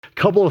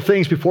couple of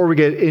things before we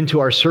get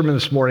into our sermon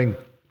this morning.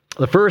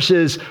 The first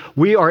is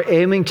we are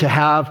aiming to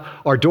have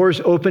our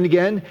doors open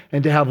again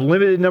and to have a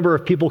limited number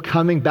of people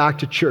coming back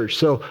to church.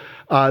 So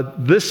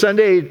this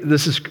Sunday,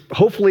 this is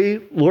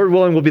hopefully, Lord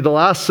willing, will be the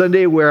last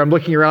Sunday where I'm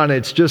looking around and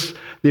it's just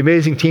the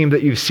amazing team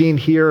that you've seen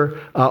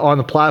here on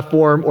the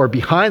platform or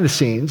behind the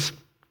scenes.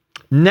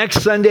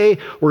 Next Sunday,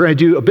 we're going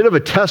to do a bit of a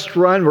test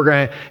run. We're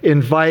going to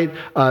invite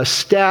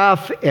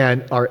staff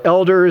and our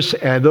elders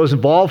and those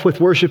involved with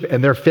worship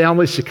and their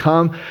families to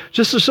come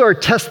just to sort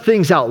of test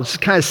things out. Let's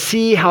kind of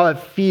see how it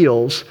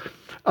feels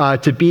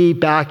to be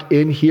back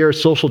in here,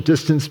 social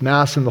distance,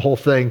 mask, and the whole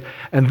thing.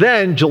 And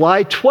then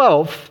July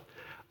 12th,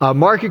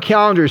 mark your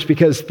calendars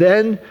because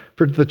then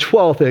for the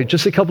 12th, in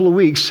just a couple of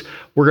weeks,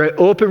 we're going to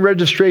open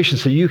registration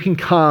so you can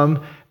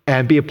come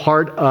and be a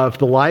part of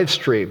the live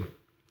stream.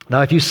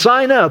 Now, if you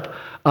sign up,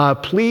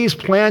 please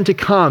plan to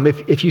come.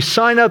 If you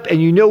sign up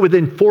and you know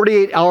within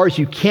 48 hours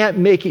you can't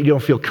make it, you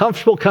don't feel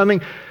comfortable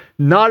coming,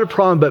 not a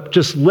problem, but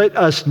just let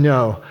us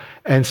know.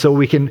 And so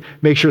we can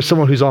make sure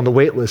someone who's on the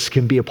wait list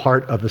can be a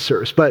part of the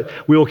service. But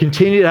we will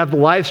continue to have the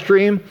live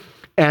stream.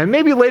 And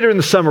maybe later in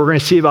the summer, we're going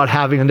to see about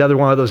having another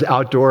one of those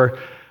outdoor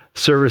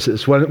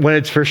services. When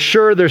it's for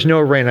sure there's no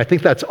rain. I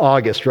think that's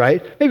August,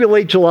 right? Maybe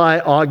late July,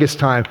 August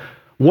time.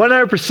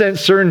 100%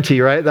 certainty,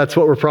 right? That's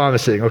what we're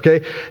promising,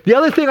 okay? The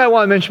other thing I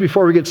want to mention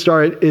before we get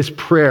started is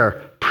prayer.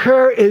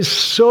 Prayer is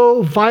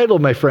so vital,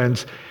 my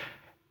friends.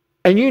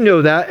 And you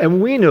know that,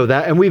 and we know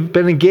that, and we've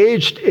been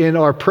engaged in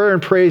our prayer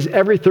and praise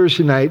every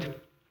Thursday night.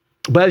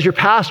 But as your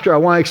pastor, I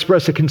want to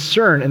express a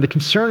concern, and the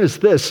concern is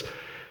this.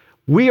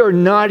 We are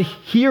not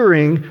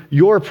hearing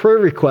your prayer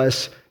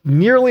requests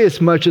nearly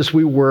as much as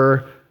we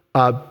were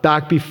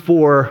back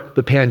before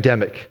the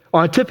pandemic.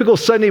 On a typical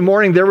Sunday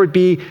morning, there would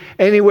be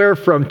anywhere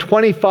from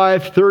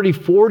 25, 30,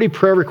 40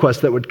 prayer requests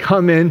that would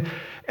come in,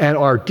 and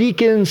our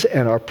deacons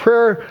and our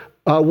prayer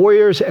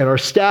warriors and our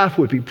staff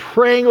would be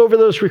praying over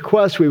those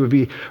requests. We would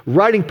be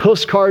writing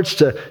postcards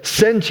to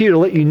send to you to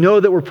let you know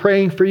that we're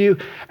praying for you.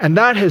 And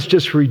that has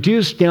just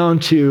reduced down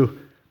to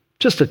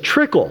just a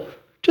trickle.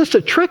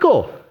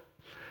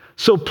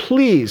 So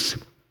please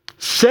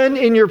send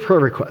in your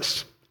prayer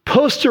requests.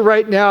 Post it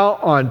right now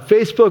on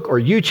Facebook or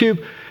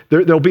YouTube.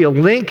 There'll be a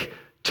link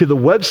to the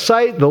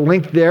website, the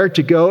link there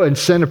to go and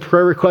send a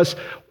prayer request.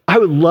 I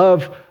would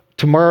love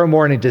tomorrow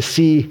morning to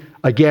see,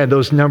 again,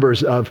 those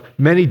numbers of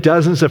many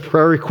dozens of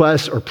prayer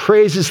requests or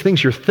praises,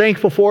 things you're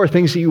thankful for,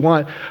 things that you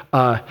want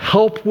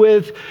help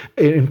with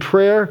in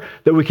prayer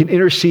that we can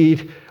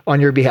intercede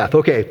on your behalf.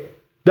 Okay,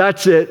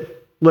 that's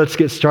it. Let's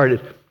get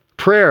started.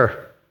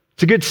 Prayer.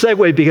 It's a good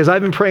segue because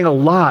I've been praying a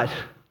lot.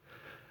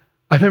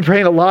 I've been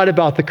praying a lot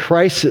about the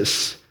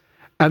crisis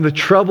and the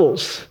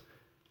troubles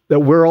that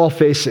we're all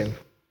facing.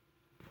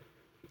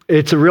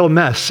 It's a real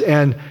mess.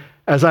 And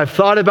as I've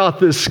thought about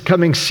this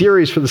coming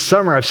series for the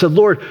summer, I've said,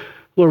 Lord,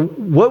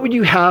 what would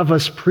you have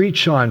us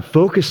preach on,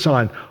 focus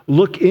on,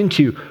 look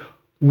into?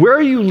 Where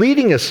are you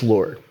leading us,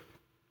 Lord?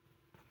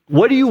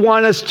 What do you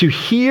want us to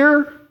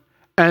hear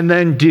and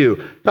then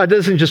do? God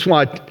doesn't just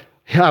want to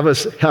have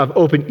us have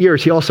open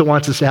ears. He also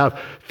wants us to have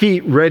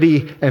feet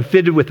ready and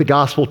fitted with the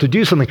gospel to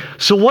do something.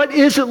 So what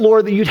is it,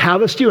 Lord, that you'd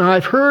have us do? And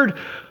I've heard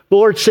the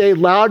Lord say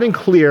loud and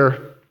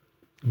clear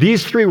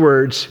these three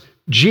words: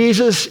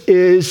 Jesus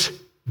is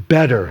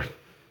better.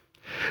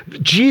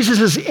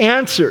 Jesus'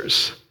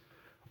 answers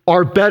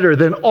are better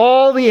than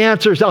all the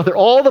answers out there,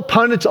 all the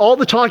pundits, all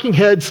the talking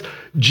heads.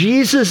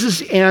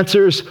 Jesus'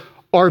 answers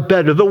are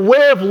better. The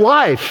way of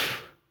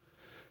life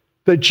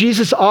that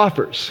Jesus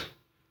offers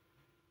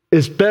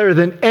is better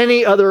than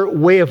any other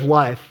way of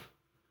life.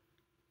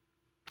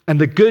 And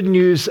the good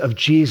news of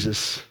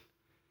Jesus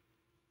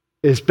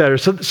is better.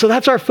 So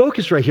that's our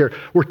focus right here.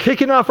 We're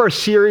kicking off our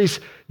series,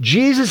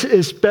 Jesus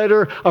is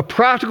Better, a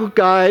practical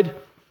guide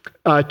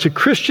to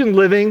Christian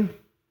living.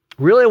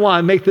 Really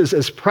want to make this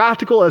as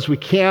practical as we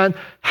can,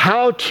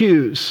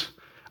 how-tos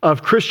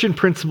of Christian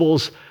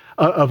principles,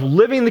 of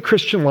living the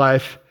Christian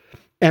life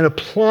and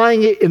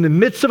applying it in the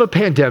midst of a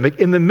pandemic,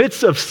 in the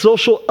midst of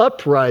social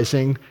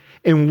uprising,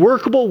 in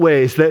workable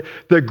ways that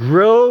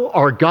grow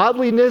our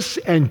godliness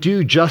and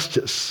do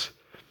justice.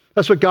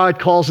 That's what God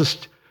calls us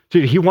to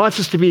do. He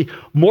wants us to be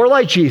more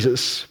like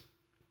Jesus,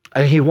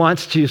 and he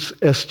wants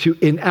us to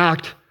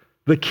enact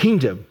the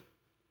kingdom.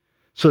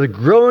 So to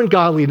grow in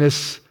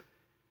godliness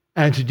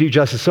and to do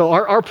justice. So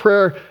our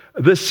prayer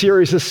this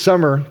series this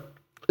summer,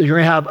 you're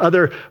going to have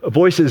other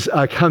voices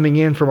coming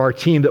in from our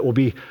team that will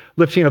be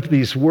lifting up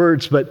these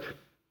words, but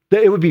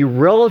that it would be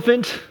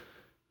relevant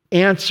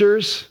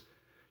answers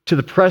to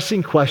the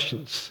pressing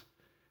questions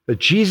that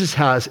Jesus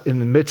has in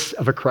the midst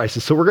of a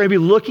crisis. So we're going to be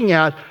looking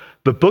at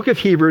the book of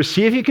Hebrews.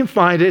 See if you can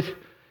find it.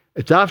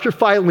 It's after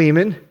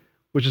Philemon,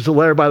 which is a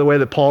letter, by the way,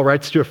 that Paul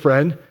writes to a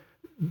friend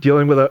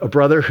dealing with a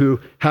brother who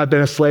had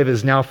been a slave,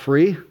 is now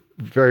free.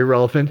 Very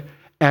relevant.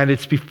 And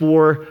it's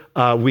before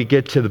we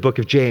get to the book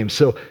of James.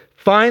 So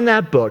find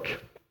that book.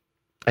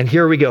 And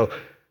here we go.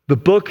 The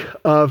book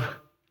of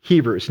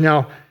Hebrews.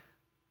 Now,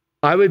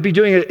 I would be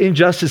doing it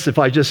injustice if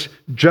I just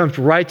jumped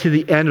right to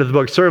the end of the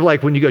book. Sort of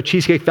like when you go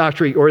Cheesecake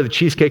Factory, order the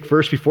cheesecake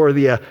first before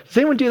the, does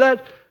anyone do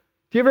that?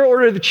 Do you ever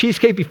order the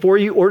cheesecake before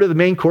you order the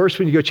main course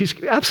when you go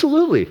cheesecake?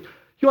 Absolutely.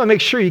 You want to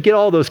make sure you get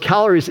all those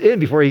calories in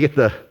before you get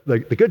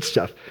the good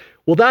stuff.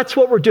 Well, that's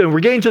what we're doing. We're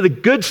getting to the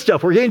good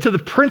stuff. We're getting to the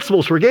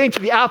principles. We're getting to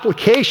the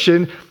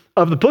application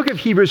of the book of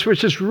Hebrews,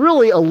 which is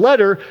really a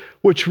letter,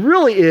 which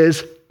really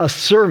is a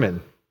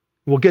sermon.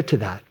 We'll get to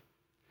that.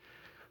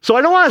 So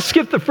I don't want to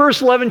skip the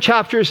first 11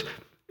 chapters.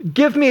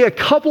 Give me a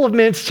couple of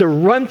minutes to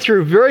run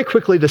through very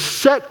quickly to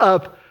set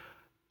up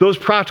those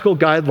practical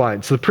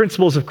guidelines, the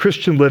principles of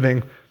Christian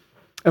living.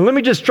 And let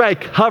me just try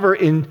to cover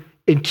in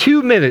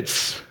 2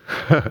 minutes.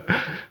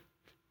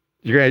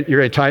 You're going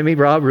to time me,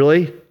 Rob?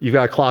 Really? You've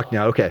got a clock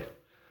now. Okay.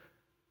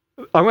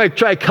 I'm going to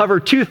try to cover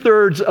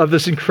 2/3 of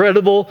this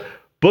incredible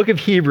book of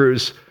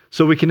Hebrews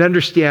so we can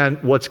understand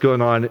what's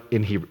going on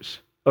in Hebrews.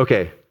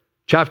 Okay.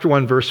 Chapter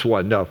 1, verse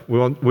 1. No, we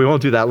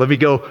won't do that. Let me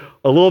go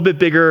a little bit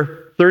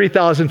bigger,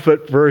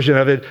 30,000-foot version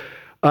of it.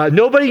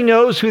 Nobody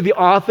knows who the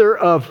author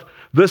of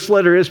this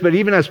letter is, but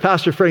even as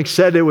Pastor Frank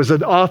said, it was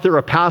an author,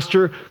 a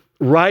pastor,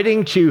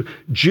 writing to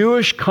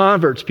Jewish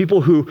converts, people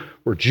who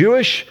were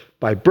Jewish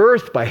by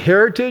birth, by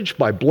heritage,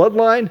 by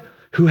bloodline,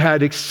 who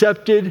had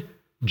accepted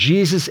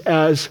Jesus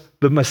as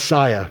the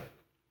Messiah.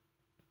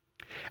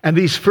 And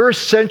these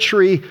first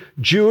century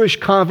Jewish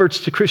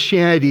converts to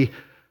Christianity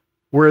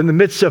were in the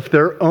midst of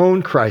their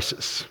own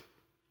crisis,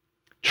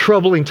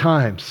 troubling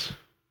times,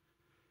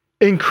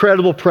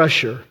 incredible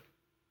pressure.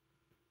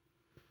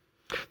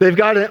 They've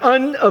got an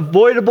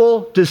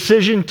unavoidable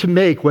decision to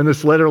make when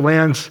this letter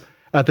lands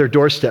at their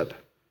doorstep.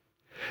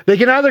 They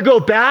can either go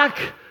back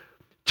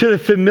to the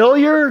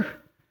familiar,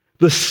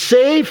 the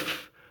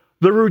safe,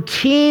 the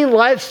routine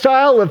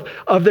lifestyle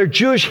of their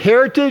Jewish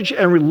heritage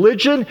and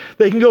religion.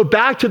 They can go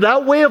back to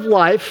that way of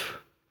life,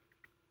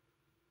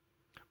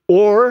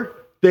 or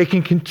they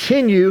can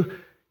continue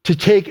to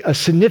take a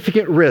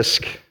significant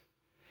risk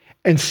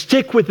and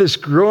stick with this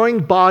growing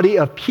body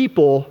of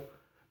people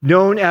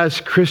known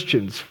as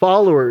Christians,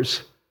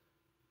 followers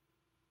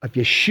of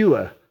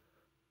Yeshua,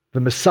 the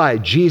Messiah,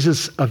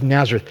 Jesus of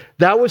Nazareth.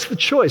 That was the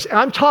choice. And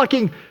I'm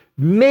talking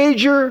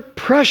major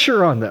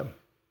pressure on them.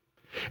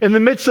 In the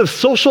midst of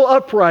social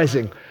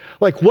uprising,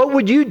 like what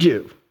would you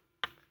do?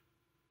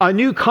 A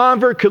new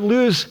convert could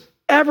lose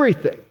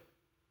everything.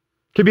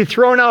 Could be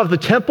thrown out of the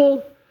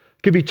temple,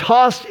 could be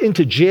tossed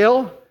into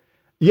jail,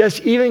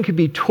 yes, even could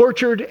be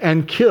tortured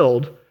and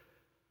killed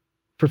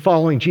for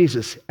following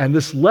Jesus. And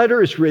this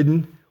letter is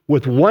written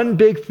with one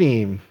big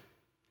theme: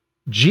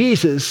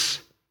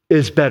 Jesus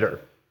is better.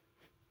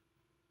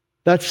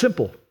 That's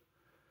simple.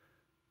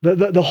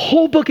 The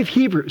whole book of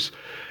Hebrews,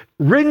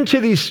 written to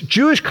these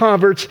Jewish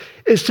converts,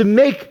 is to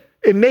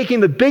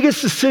making the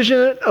biggest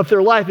decision of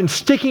their life and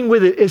sticking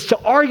with it, is to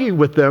argue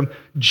with them,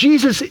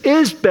 Jesus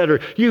is better.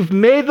 You've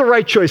made the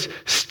right choice.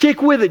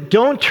 Stick with it.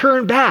 Don't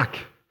turn back.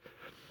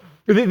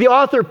 The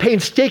author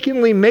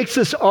painstakingly makes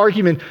this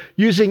argument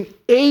using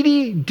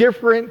 80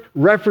 different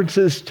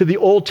references to the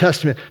Old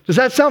Testament. Does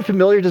that sound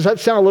familiar? Does that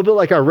sound a little bit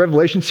like our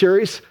Revelation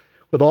series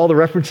with all the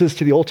references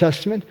to the Old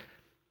Testament?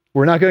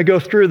 We're not going to go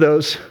through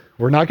those.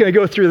 We're not going to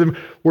go through them.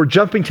 We're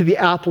jumping to the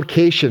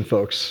application,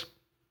 folks.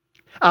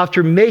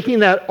 After making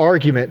that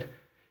argument,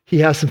 he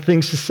has some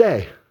things to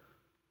say.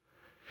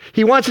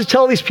 He wants to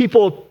tell these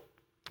people,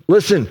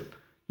 listen,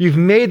 you've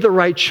made the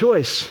right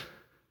choice.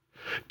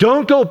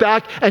 Don't go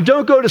back and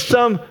don't go to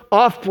some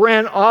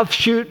off-brand,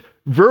 offshoot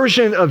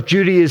version of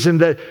Judaism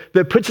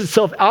that puts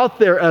itself out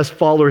there as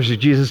followers of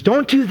Jesus.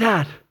 Don't do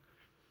that.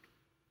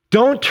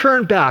 Don't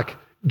turn back.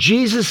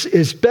 Jesus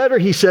is better.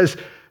 He says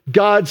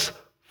God's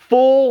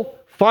full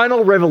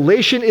final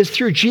revelation is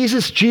through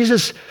Jesus.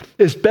 Jesus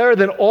is better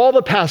than all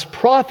the past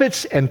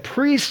prophets and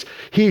priests.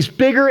 He's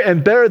bigger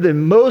and better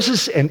than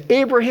Moses and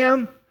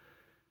Abraham.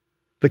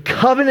 The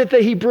covenant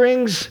that he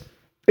brings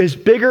is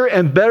bigger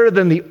and better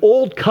than the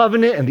old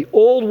covenant and the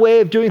old way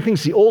of doing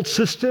things, the old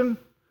system.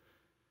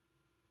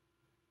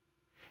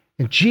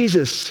 And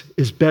Jesus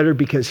is better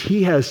because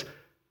he has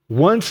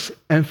once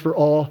and for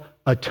all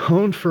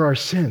atoned for our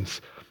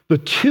sins. The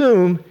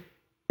tomb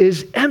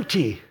is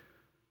empty.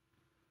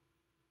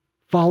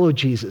 Follow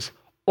Jesus.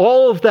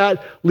 All of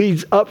that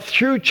leads up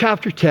through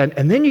chapter 10,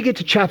 and then you get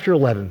to chapter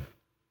 11.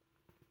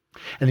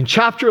 And in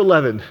chapter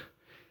 11,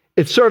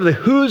 it's sort of the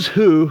who's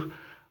who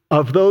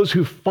of those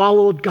who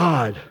followed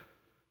God.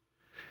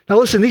 Now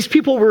listen, these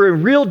people were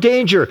in real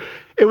danger.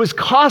 It was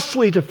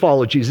costly to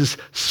follow Jesus,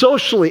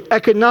 socially,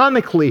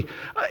 economically.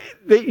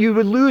 That you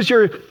would lose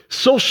your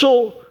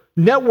social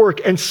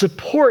network and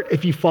support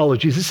if you followed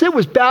Jesus. It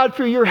was bad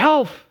for your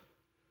health.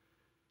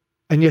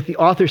 And yet the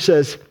author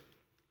says,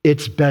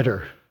 it's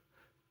better.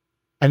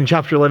 And in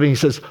chapter 11, he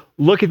says,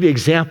 look at the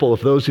example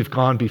of those who've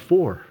gone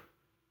before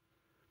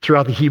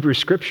throughout the Hebrew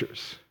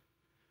scriptures.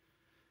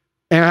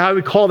 And I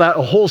would call that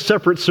a whole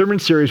separate sermon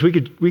series. We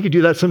could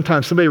do that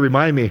sometime. Somebody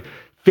remind me.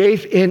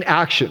 Faith in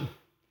action.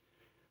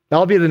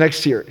 That'll be the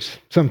next series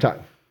sometime.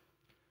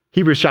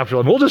 Hebrews chapter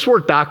 11. We'll just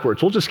work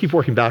backwards. We'll just keep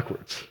working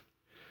backwards.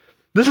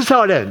 This is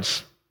how it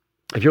ends.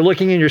 If you're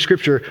looking in your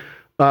scripture,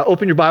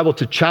 open your Bible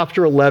to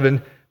chapter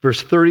 11,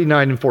 verse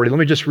 39 and 40. Let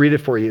me just read it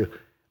for you.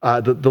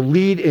 The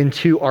lead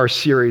into our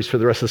series for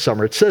the rest of the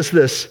summer. It says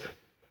this: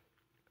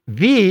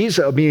 these,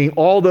 meaning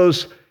all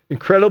those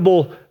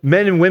incredible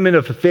men and women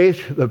of the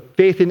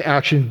faith in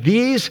action,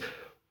 these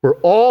were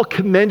all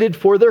commended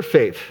for their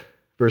faith.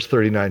 Verse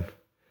 39.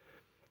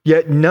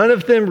 Yet none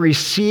of them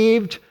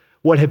received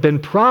what had been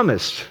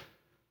promised,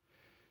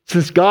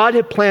 since God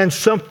had planned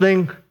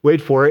something,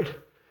 wait for it,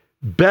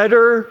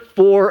 better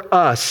for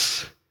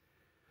us,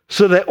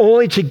 so that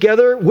only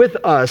together with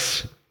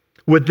us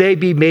would they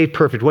be made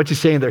perfect. What's he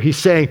saying there? He's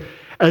saying,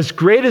 as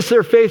great as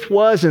their faith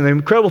was and the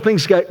incredible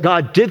things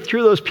God did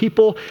through those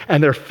people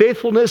and their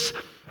faithfulness,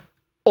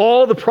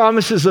 all the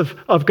promises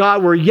of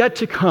God were yet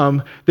to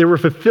come. They were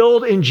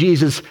fulfilled in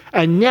Jesus.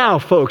 And now,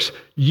 folks,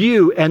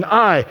 you and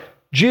I,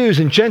 Jews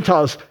and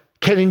Gentiles,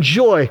 can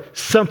enjoy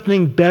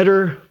something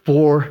better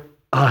for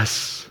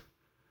us.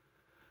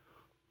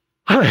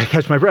 I'm going to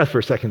catch my breath for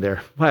a second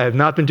there. I have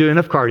not been doing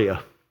enough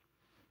cardio.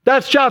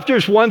 That's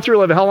chapters 1 through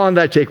 11. How long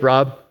did that take,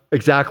 Rob?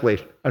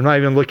 Exactly. I'm not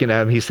even looking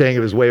at him. He's saying it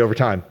was way over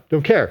time.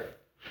 Don't care.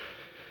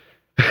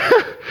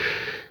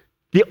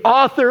 The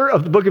author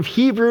of the book of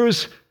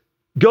Hebrews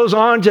goes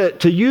on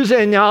to use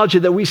an analogy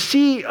that we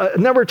see a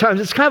number of times.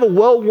 It's kind of a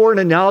well-worn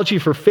analogy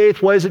for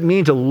faith. What does it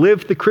mean to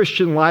live the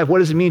Christian life? What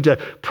does it mean to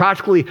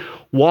practically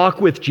walk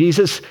with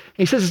Jesus? And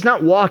he says it's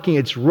not walking,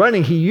 it's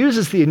running. He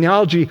uses the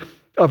analogy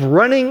of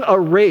running a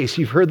race.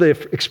 You've heard the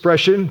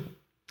expression,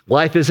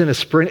 life isn't a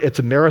sprint, it's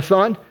a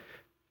marathon,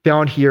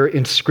 found here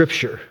in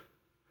Scripture.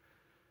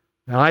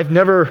 Now, I've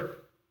never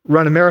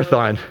run a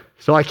marathon,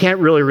 so I can't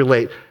really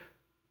relate.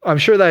 I'm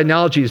sure that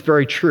analogy is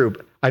very true.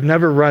 I've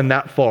never run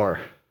that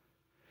far.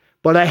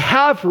 But I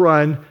have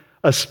run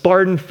a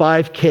Spartan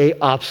 5K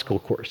obstacle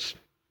course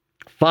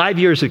 5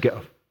 years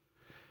ago.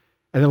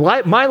 And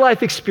my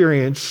life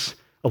experience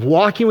of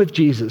walking with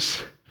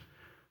Jesus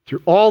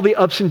through all the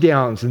ups and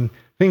downs and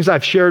things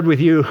I've shared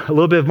with you, a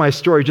little bit of my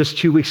story just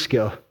 2 weeks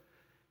ago,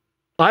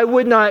 I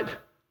would not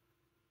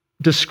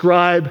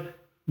describe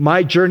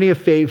my journey of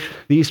faith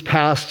these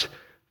past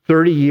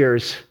 30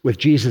 years with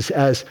Jesus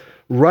as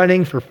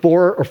running for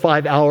 4 or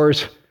 5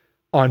 hours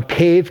on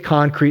paved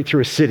concrete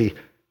through a city.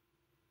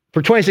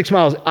 For 26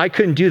 miles, I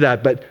couldn't do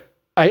that, but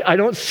I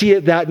don't see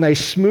it that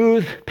nice,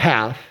 smooth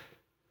path.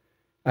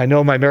 I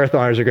know my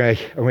marathoners are going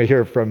to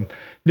hear from,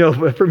 no,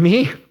 but for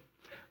me,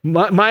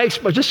 from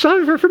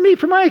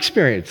my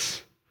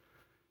experience,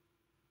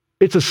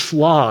 it's a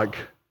slog,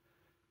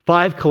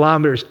 5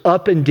 kilometers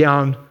up and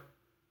down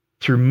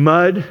through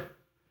mud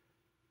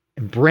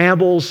and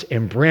brambles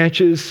and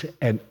branches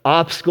and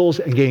obstacles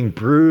and getting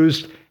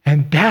bruised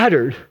and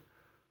battered,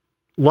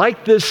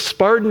 like this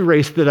Spartan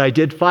race that I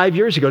did 5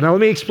 years ago. Now,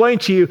 let me explain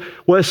to you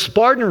what a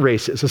Spartan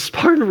race is. A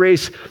Spartan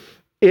race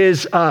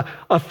is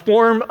a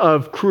form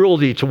of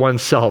cruelty to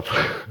oneself.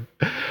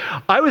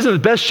 I was in the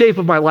best shape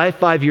of my life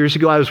 5 years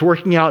ago. I was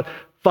working out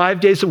 5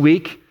 days a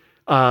week.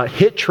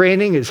 HIIT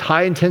training is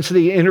high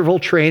intensity interval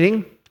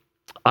training.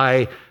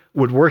 I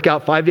would work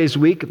out 5 days a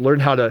week, learn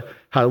how to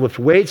lift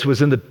weights,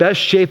 was in the best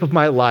shape of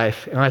my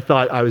life, and I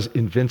thought I was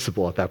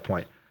invincible at that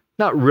point.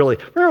 Not really.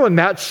 Remember when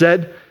Matt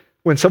said,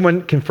 when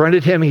someone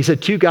confronted him, he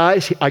said, 2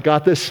 guys, I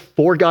got this,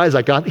 4 guys,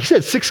 I got this. He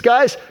said 6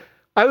 guys,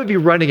 I would be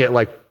running it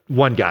like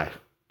 1 guy.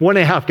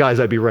 1.5 guys,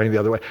 I'd be running the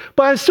other way.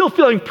 But I'm still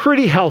feeling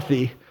pretty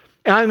healthy.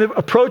 And I'm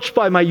approached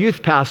by my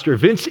youth pastor,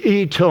 Vince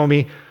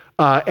Itomi,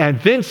 and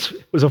Vince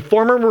was a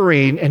former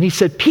Marine, and he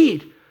said,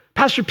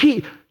 Pastor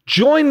Pete,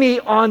 join me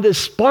on this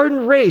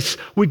Spartan race.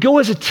 We go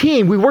as a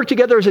team. We work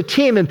together as a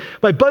team, and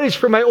my buddies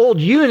from my old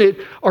unit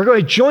are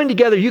going to join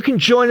together. You can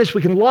join us.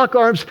 We can lock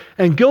arms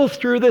and go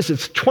through this.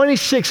 It's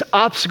 26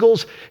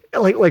 obstacles.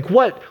 Like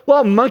what?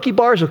 Well, monkey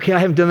bars. Okay, I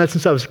haven't done that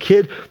since I was a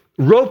kid.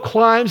 Rope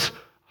climbs,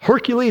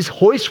 Hercules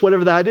hoist,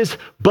 whatever that is.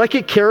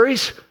 Bucket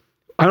carries.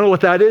 I don't know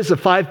what that is. A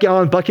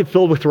 5-gallon bucket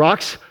filled with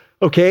rocks.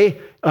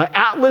 Okay.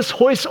 Atlas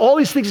hoist. All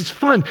these things. It's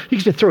fun. You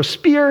can throw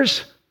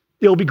spears.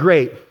 It'll be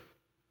great.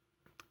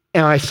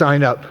 And I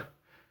sign up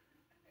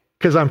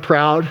because I'm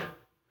proud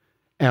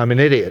and I'm an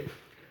idiot.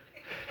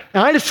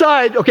 And I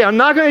decide, okay, I'm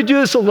not going to do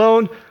this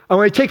alone. I'm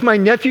going to take my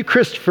nephew,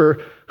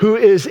 Christopher, who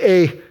is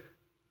a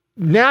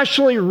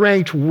nationally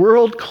ranked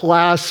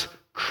world-class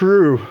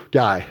crew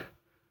guy,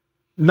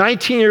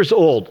 19 years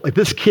old. Like,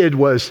 this kid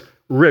was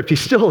ripped. He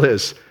still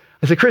is.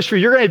 I said, Christopher,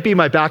 you're going to be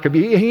my backup.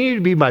 You need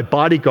to be my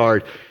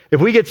bodyguard.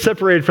 If we get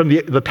separated from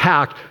the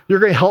pack, you're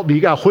going to help me.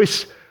 You got to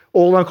hoist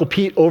old Uncle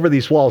Pete over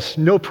these walls.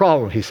 No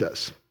problem, he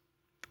says.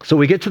 So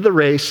we get to the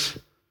race.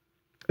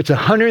 It's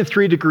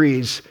 103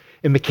 degrees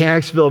in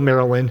Mechanicsville,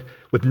 Maryland,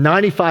 with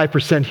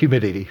 95%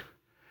 humidity.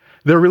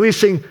 They're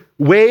releasing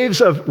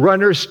waves of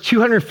runners,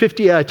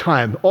 250 at a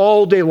time,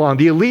 all day long.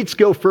 The elites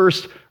go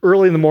first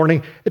early in the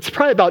morning. It's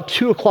probably about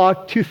 2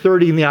 o'clock,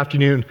 2:30 in the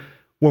afternoon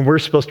when we're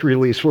supposed to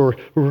release. We're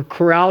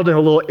corralled in a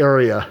little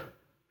area.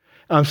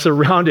 I'm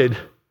surrounded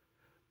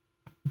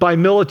by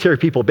military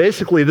people.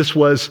 Basically, this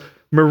was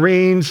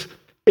Marines,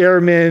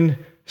 airmen,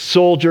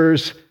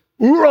 soldiers,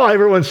 Hoorah,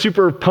 everyone's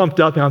super pumped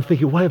up. And I'm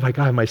thinking, what have I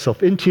gotten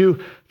myself into?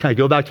 Can I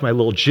go back to my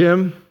little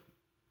gym?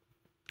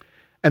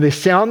 And they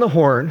sound the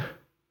horn,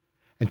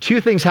 and two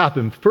things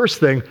happen. First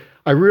thing,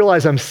 I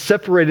realize I'm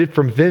separated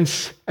from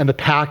Vince and the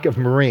pack of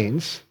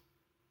Marines.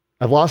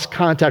 I've lost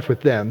contact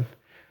with them.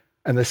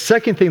 And the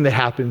second thing that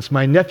happens,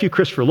 my nephew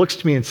Christopher looks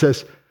to me and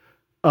says,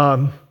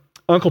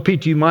 Uncle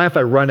Pete, do you mind if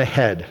I run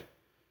ahead?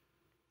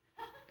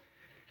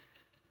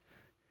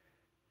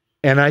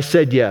 And I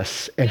said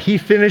yes. And he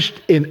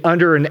finished in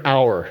under an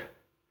hour.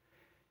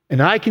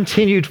 And I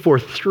continued for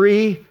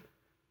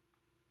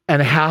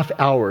 3.5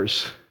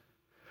 hours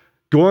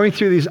going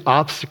through these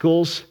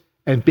obstacles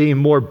and being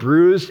more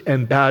bruised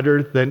and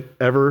battered than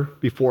ever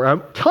before.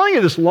 I'm telling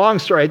you this long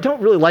story. I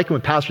don't really like it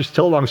when pastors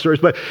tell long stories,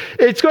 but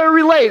it's going to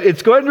relate.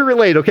 It's going to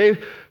relate, okay?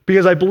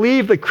 Because I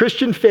believe the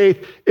Christian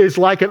faith is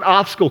like an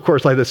obstacle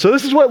course like this. So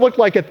this is what it looked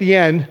like at the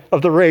end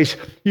of the race.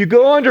 You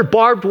go under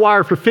barbed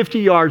wire for 50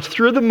 yards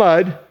through the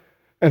mud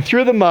and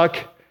through the muck,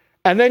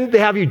 and then they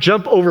have you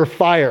jump over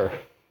fire.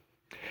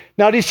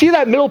 Now, do you see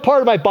that middle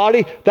part of my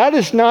body? That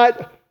is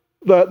not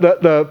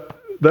the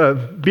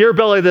beer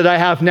belly that I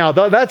have now.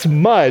 That's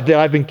mud that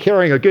I've been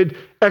carrying, a good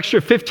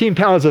extra 15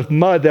 pounds of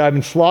mud that I've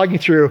been slogging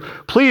through.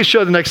 Please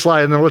show the next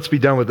slide, and then let's be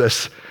done with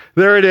this.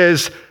 There it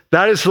is.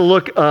 That is the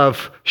look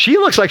of, she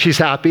looks like she's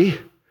happy.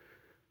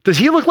 Does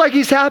he look like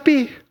he's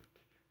happy?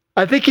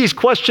 I think he's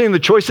questioning the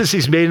choices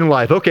he's made in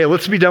life. Okay,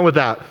 let's be done with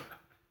that.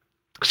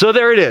 So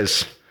there it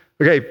is.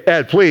 Okay,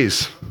 Ed,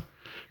 please.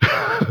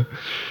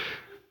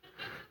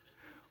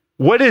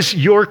 What has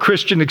your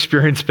Christian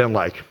experience been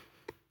like?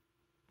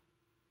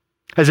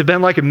 Has it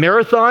been like a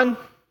marathon?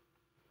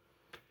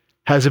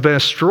 Has it been a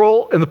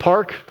stroll in the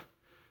park?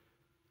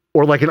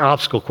 Or like an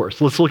obstacle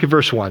course? Let's look at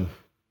verse 1. It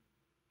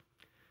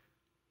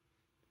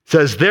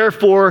says,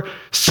 therefore,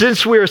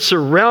 since we are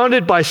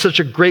surrounded by such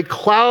a great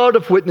cloud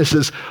of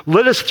witnesses,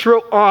 let us throw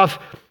off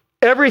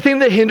everything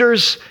that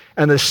hinders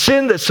and the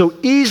sin that so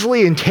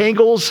easily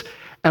entangles,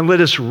 and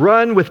let us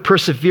run with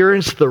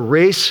perseverance the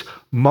race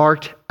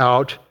marked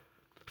out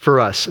for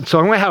us. And so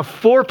I'm going to have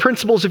 4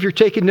 principles if you're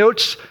taking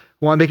notes.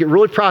 I want to make it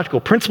really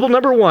practical. Principle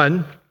number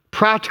 1,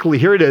 practically,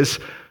 here it is,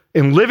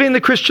 in living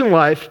the Christian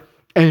life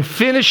and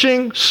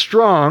finishing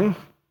strong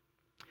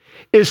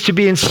is to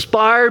be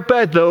inspired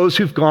by those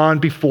who've gone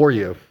before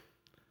you.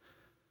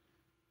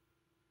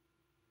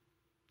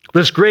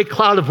 This great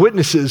cloud of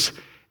witnesses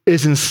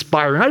is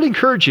inspiring. I'd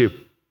encourage you,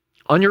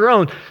 on your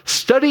own,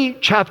 study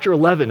chapter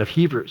 11 of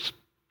Hebrews.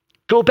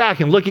 Go back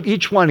and look at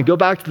each one and go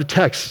back to the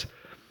text.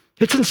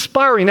 It's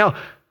inspiring. Now,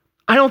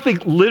 I don't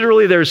think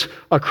literally there's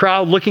a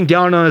crowd looking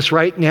down on us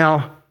right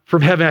now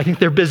from heaven. I think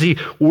they're busy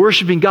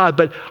worshiping God,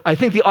 but I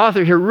think the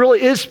author here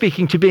really is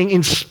speaking to being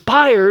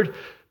inspired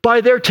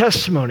by their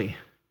testimony,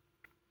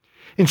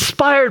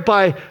 inspired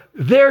by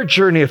their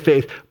journey of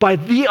faith, by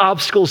the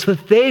obstacles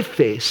that they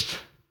faced.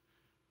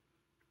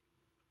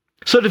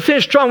 So to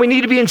finish strong, we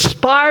need to be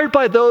inspired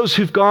by those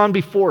who've gone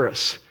before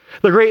us.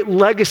 The great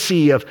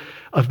legacy of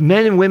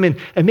men and women,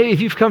 and maybe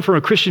if you've come from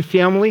a Christian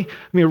family, I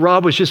mean,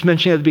 Rob was just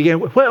mentioning at the beginning,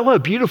 what a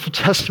beautiful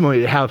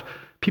testimony to have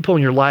people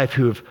in your life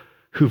who've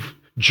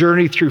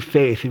journeyed through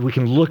faith, and we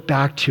can look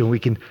back to, and we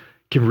can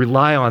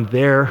rely on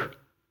their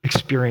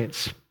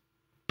experience.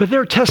 But there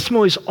are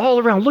testimonies all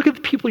around. Look at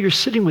the people you're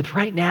sitting with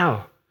right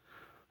now.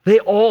 They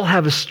all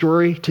have a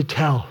story to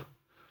tell.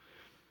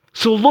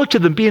 So look to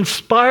them, be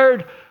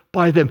inspired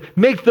by them.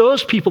 Make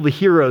those people the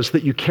heroes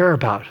that you care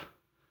about.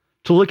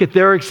 To look at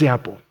their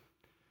example.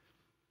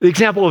 The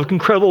example of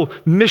incredible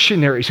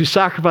missionaries who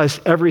sacrificed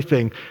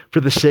everything for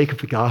the sake of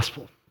the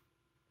gospel.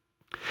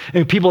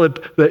 And people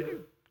that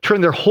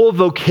turn their whole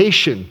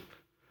vocation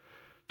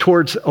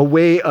towards a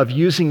way of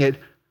using it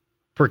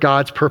for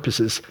God's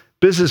purposes.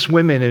 Business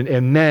women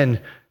and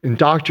men and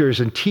doctors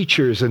and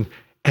teachers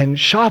and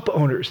shop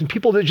owners and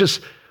people that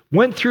just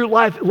went through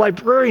life,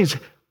 librarians,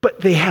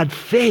 but they had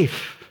faith.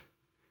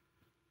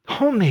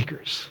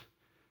 Homemakers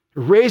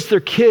raised their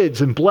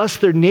kids and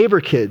blessed their neighbor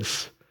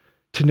kids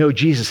to know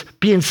Jesus.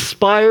 Be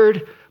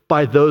inspired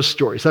by those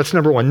stories. That's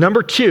number 1.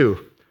 Number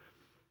 2,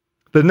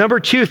 the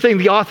number 2 thing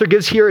the author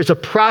gives here is a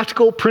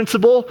practical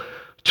principle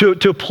to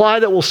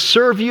apply that will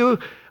serve you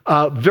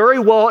very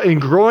well in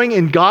growing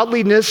in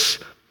godliness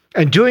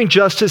and doing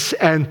justice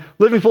and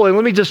living fully.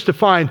 Let me just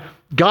define,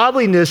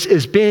 godliness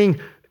is being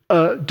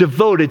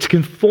devoted to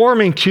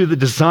conforming to the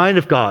design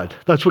of God.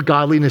 That's what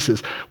godliness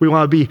is. We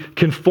want to be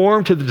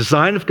conformed to the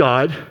design of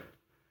God.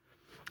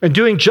 And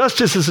doing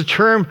justice is a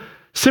term,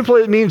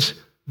 simply it means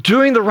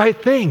doing the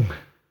right thing.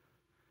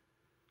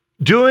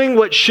 Doing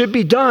what should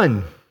be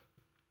done.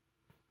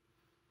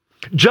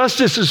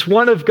 Justice is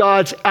one of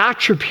God's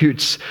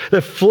attributes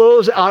that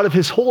flows out of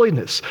his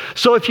holiness.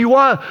 So if you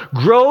want to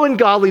grow in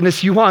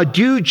godliness, you want to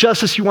do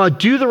justice, you want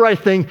to do the right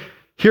thing,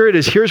 here it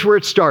is. Here's where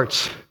it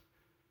starts.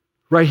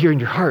 Right here in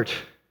your heart.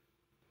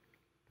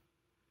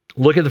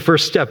 Look at the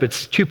first step.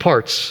 It's 2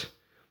 parts.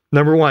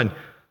 Number 1,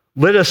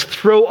 let us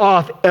throw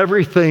off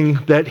everything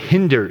that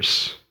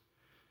hinders.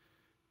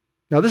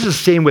 Now, this is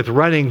the same with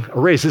running a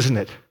race, isn't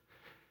it?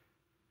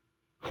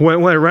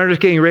 When a runner's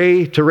getting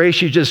ready to race,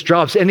 she just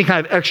drops any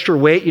kind of extra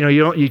weight.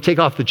 You take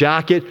off the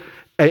jacket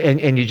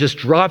and you just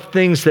drop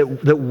things that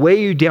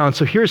weigh you down.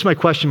 So here's my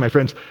question, my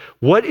friends.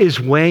 What is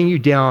weighing you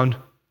down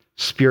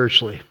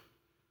spiritually?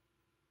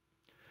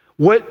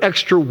 What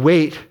extra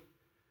weight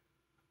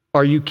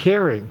are you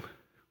carrying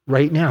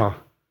right now?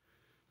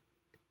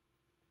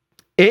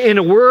 In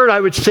a word, I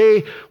would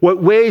say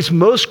what weighs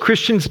most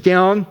Christians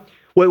down,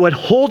 what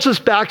holds us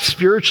back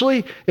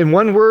spiritually, in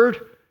one word,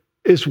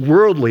 is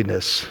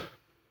worldliness.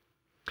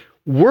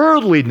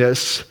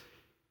 Worldliness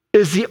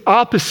is the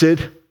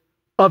opposite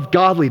of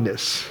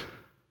godliness.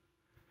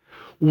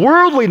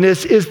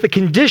 Worldliness is the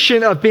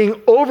condition of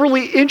being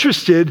overly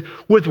interested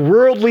with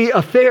worldly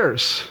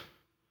affairs,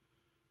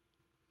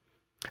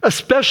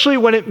 especially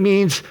when it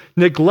means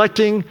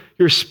neglecting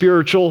your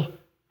spiritual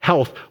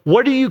health.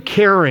 What are you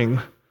carrying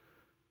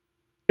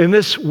in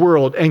this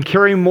world and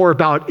caring more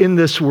about in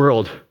this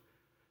world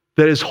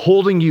that is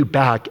holding you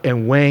back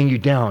and weighing you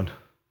down?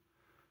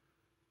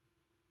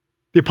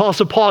 The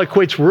Apostle Paul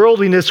equates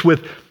worldliness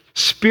with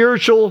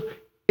spiritual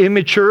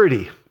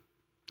immaturity.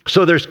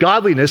 So there's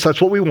godliness,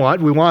 that's what we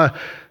want. We want to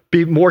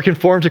be more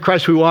conformed to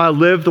Christ. We want to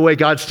live the way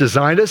God's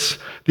designed us.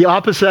 The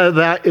opposite of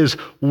that is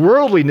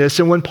worldliness.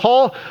 And when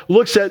Paul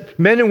looks at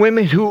men and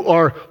women who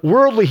are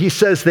worldly, he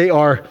says they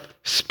are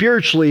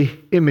spiritually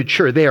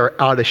immature. They are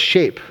out of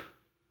shape.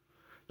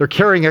 They're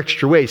carrying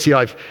extra weight. See,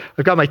 I've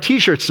got my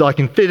t-shirt so I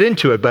can fit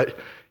into it, but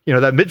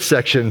that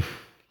midsection,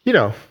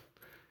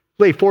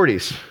 late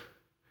 40s.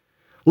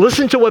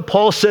 Listen to what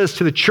Paul says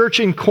to the church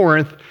in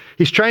Corinth.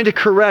 He's trying to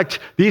correct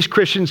these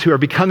Christians who are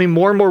becoming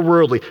more and more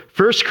worldly.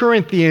 1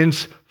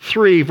 Corinthians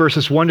 3,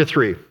 verses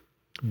 1-3.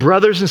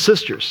 Brothers and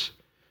sisters,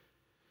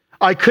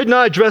 I could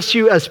not address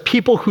you as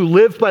people who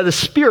live by the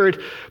Spirit,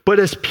 but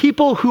as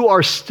people who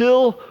are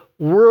still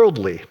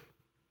worldly,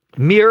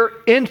 mere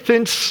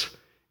infants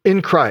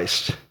in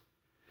Christ.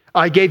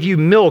 I gave you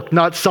milk,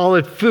 not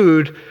solid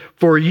food,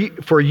 for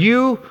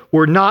you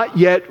were not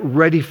yet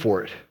ready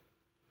for it.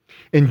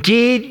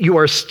 Indeed, you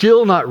are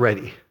still not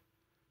ready.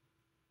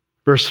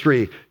 Verse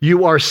 3,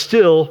 you are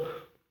still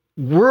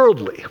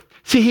worldly.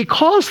 See, he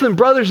calls them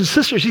brothers and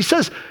sisters. He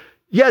says,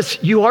 yes,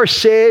 you are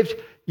saved.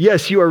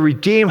 Yes, you are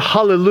redeemed.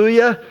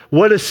 Hallelujah.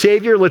 What a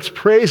Savior. Let's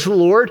praise the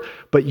Lord.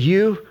 But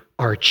you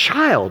are a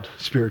child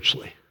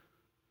spiritually.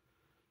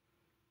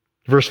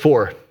 Verse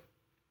 4,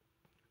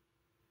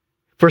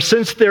 for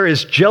since there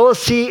is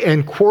jealousy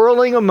and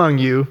quarreling among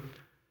you,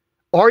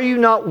 are you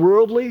not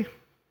worldly?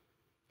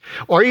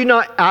 Are you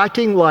not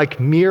acting like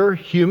mere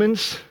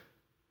humans?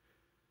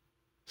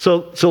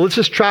 So let's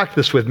just track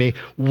this with me.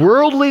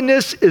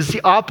 Worldliness is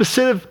the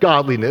opposite of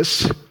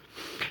godliness.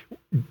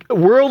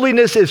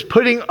 Worldliness is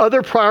putting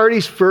other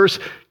priorities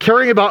first,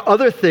 caring about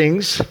other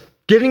things,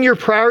 getting your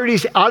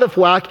priorities out of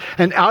whack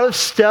and out of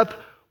step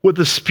with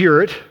the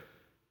Spirit.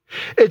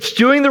 It's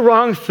doing the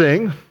wrong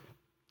thing.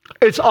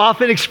 It's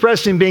often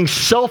expressed in being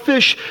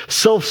selfish,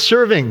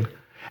 self-serving.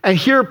 And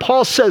here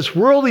Paul says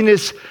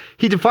worldliness,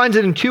 he defines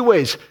it in two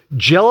ways: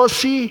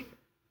 jealousy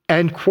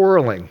and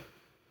quarreling.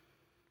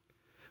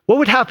 What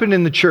would happen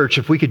in the church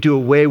if we could do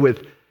away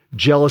with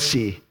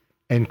jealousy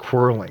and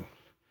quarreling?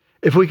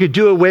 If we could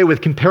do away with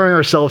comparing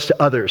ourselves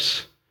to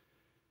others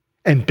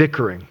and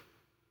bickering?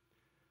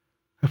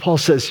 And Paul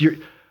says,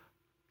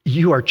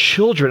 you are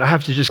children. I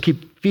have to just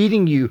keep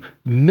feeding you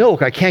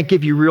milk. I can't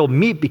give you real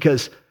meat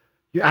because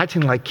you're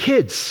acting like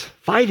kids,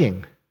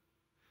 fighting.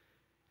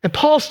 And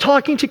Paul's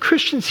talking to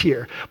Christians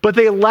here, but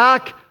they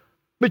lack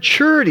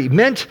maturity.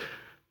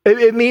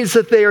 It means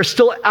that they are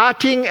still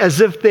acting as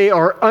if they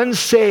are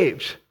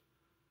unsaved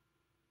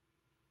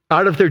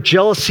out of their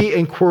jealousy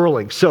and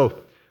quarreling.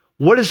 So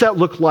what does that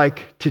look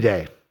like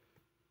today?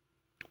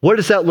 What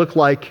does that look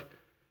like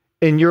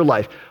in your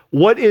life?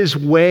 What is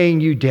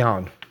weighing you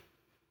down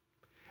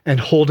and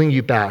holding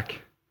you back?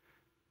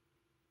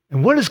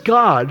 And what does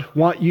God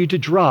want you to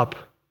drop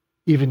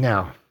even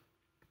now?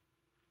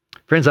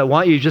 Friends, I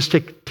want you just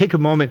to take a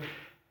moment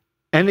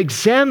and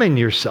examine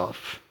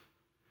yourself.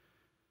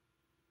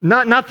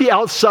 Not the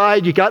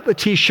outside. You got the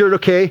t-shirt,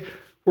 okay,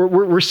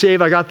 we're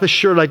saved. I got the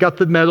shirt, I got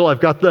the medal,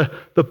 I've got the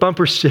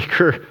bumper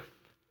sticker.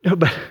 No,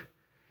 but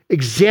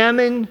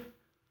examine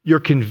your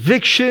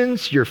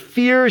convictions, your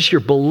fears,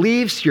 your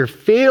beliefs, your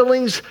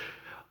failings.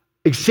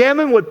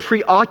 Examine what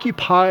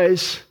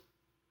preoccupies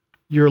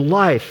your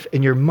life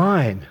and your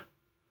mind.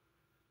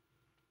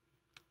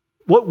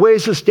 What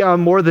weighs us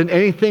down more than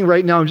anything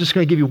right now? I'm just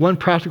going to give you one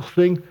practical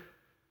thing.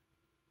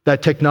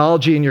 That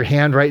technology in your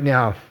hand right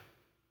now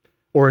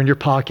or in your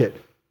pocket.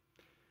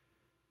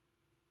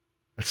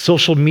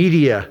 Social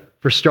media,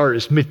 for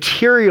starters.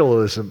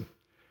 Materialism,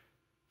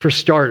 for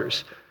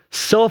starters.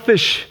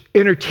 Selfish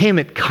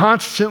entertainment,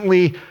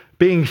 constantly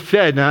being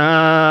fed.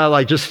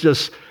 Like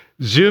just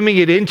zooming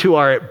it into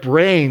our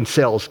brain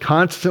cells,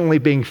 constantly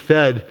being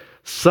fed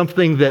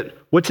something that,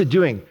 what's it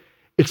doing?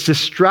 It's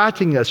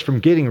distracting us from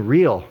getting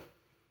real.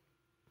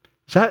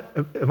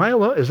 Am I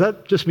alone? Is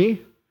that just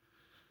me?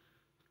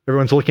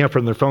 Everyone's looking up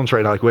from their phones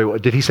right now like, wait,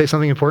 what? Did he say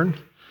something important?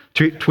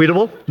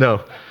 Tweetable?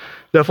 No,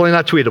 definitely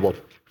not tweetable.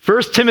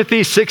 1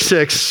 Timothy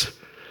 6:6.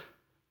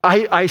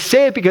 I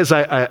say it because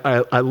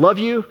I love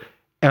you,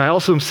 and I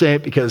also am saying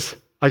it because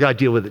I got to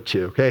deal with it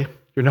too, okay?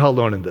 You're not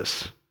alone in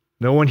this.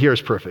 No one here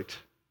is perfect,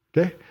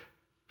 okay?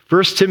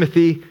 1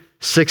 Timothy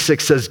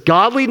 6:6 says,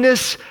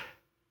 godliness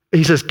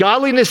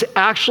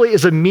actually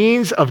is a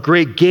means of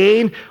great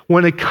gain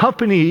when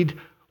accompanied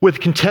with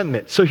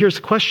contentment. So here's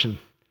the question.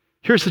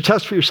 Here's the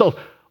test for yourself.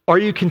 Are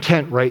you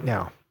content right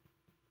now?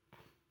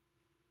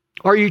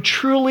 Are you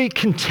truly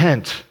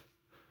content?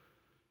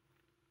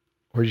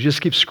 Or you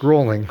just keep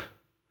scrolling,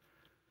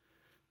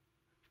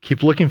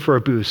 keep looking for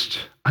a boost?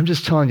 I'm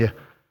just telling you,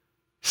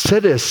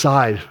 set it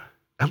aside,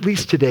 at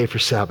least today, for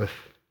Sabbath.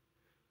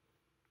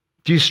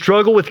 Do you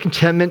struggle with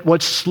contentment?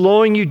 What's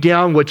slowing you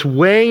down? What's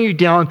weighing you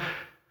down?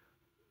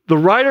 The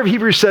writer of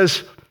Hebrews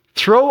says,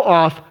 throw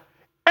off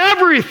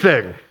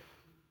everything.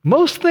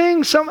 Most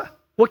things,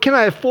 what can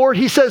I afford?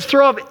 He says,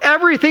 throw off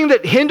everything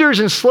that hinders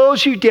and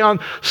slows you down,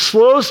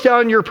 slows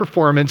down your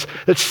performance,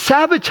 that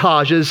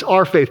sabotages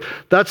our faith.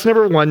 That's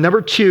number one.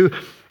 Number two,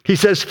 he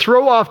says,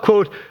 throw off,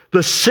 quote,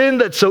 the sin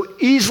that so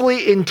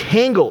easily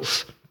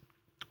entangles.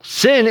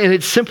 Sin in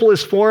its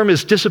simplest form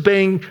is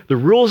disobeying the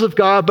rules of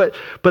God, but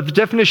the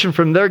definition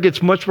from there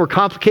gets much more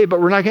complicated,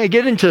 but we're not going to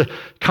get into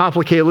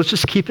complicated. Let's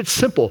just keep it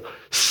simple.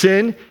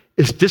 Sin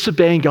is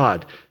disobeying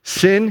God.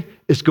 Sin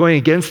is going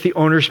against the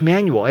owner's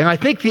manual. And I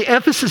think the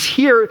emphasis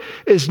here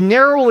is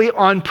narrowly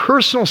on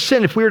personal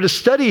sin. If we were to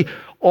study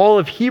all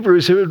of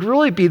Hebrews, it would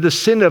really be the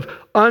sin of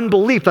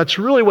unbelief. That's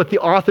really what the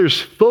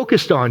author's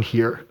focused on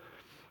here.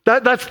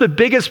 That's the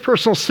biggest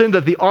personal sin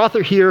that the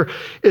author here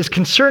is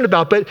concerned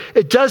about, but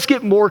it does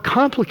get more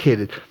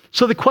complicated.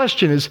 So the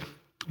question is,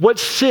 what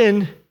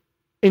sin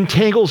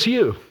entangles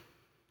you?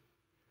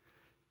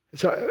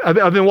 So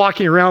I've been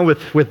walking around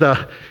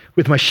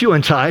with my shoe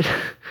untied.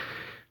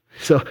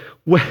 So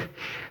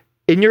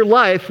in your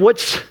life,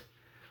 what's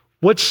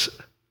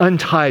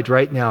untied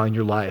right now in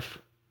your life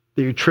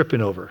that you're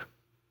tripping over?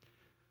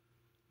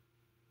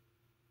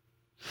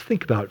 Just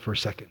think about it for a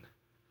second.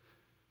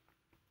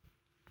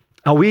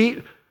 Now,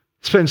 we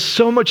spend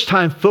so much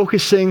time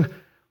focusing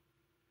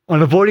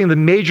on avoiding the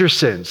major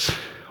sins.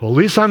 Well, at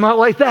least I'm not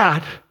like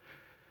that.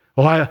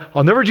 Well,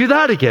 I'll never do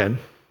that again.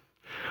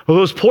 Well,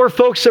 those poor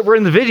folks that were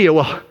in the video,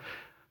 well,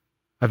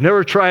 I've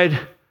never tried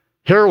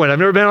heroin. I've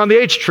never been on the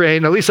H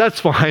train. At least that's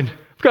fine.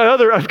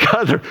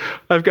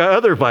 I've got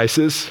other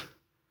vices.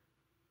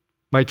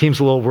 My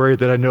team's a little worried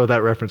that I know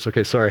that reference.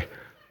 Okay, sorry.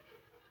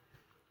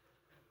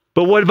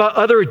 But what about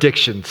other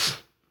addictions?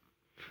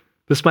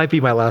 This might be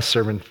my last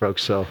sermon,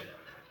 folks, so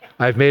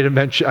I've made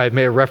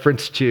a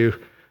reference to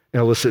an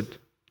illicit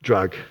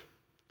drug.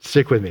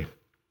 Stick with me.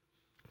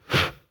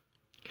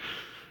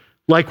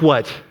 Like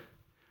what?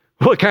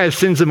 What kind of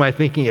sins am I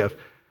thinking of?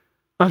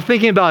 I'm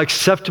thinking about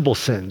acceptable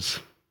sins.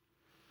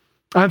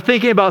 I'm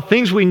thinking about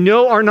things we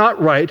know are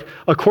not right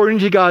according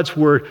to God's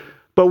word,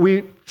 but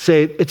we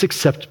say it's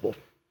acceptable.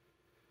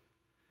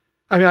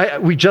 I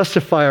mean, we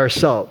justify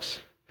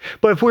ourselves.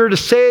 But if we were to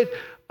say it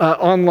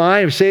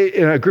online, we say it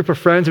in a group of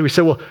friends, and we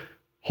say, well,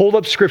 hold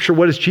up scripture,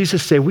 what does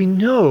Jesus say? We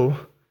know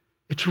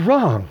it's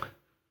wrong.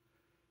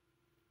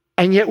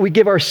 And yet we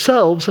give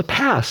ourselves a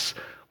pass.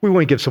 We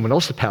won't give someone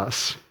else a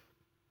pass.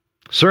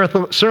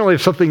 Certainly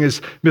if something is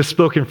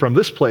misspoken from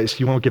this place,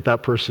 you won't give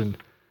that person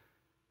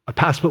a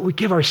pass, but we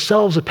give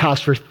ourselves a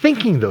pass for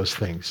thinking those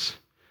things.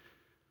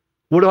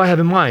 What do I have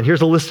in mind?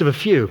 Here's a list of a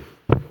few.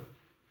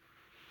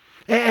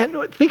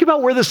 And think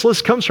about where this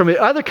list comes from. It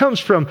either comes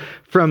from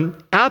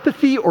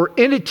apathy or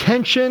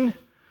inattention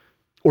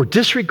or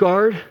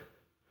disregard,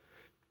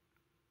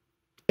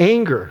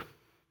 anger.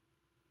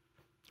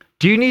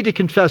 Do you need to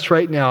confess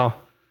right now?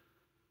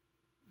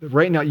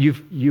 Right now,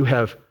 you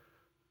have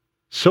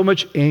so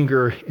much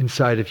anger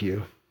inside of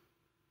you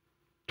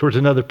towards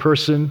another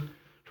person,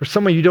 towards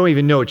someone you don't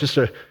even know, just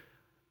a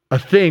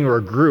thing or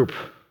a group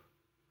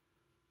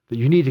that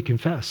you need to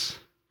confess.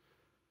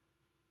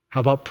 How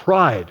about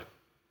pride?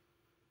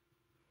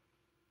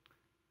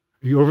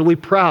 Are you overly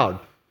proud?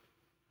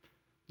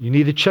 You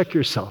need to check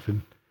yourself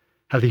and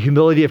have the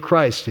humility of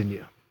Christ in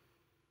you.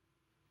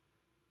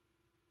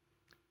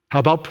 How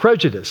about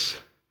prejudice?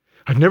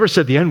 I've never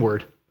said the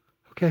N-word.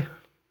 Okay.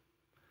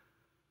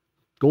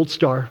 Gold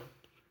star.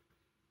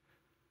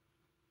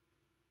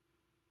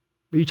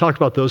 But you talk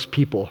about those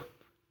people.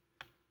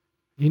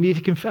 You need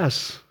to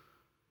confess.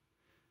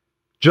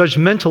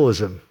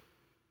 Judgmentalism.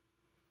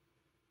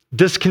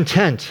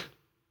 Discontent.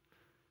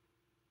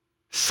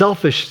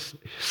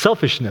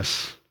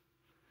 Selfishness.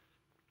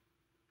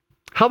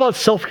 How about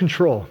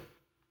self-control?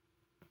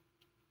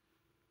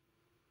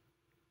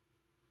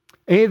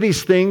 Any of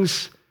these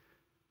things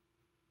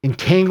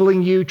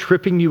entangling you,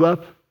 tripping you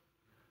up,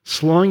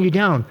 slowing you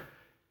down?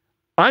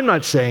 I'm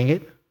not saying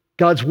it.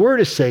 God's word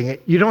is saying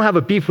it. You don't have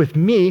a beef with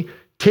me.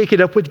 Take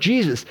it up with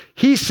Jesus.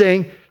 He's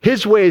saying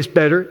his way is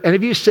better. And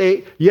if you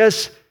say,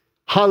 yes,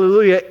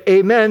 hallelujah,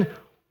 amen,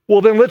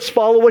 well, then let's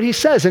follow what he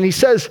says. And he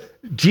says,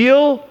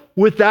 deal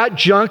with that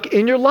junk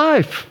in your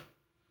life.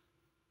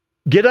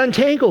 Get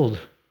untangled.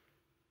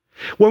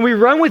 When we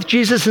run with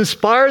Jesus,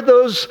 inspired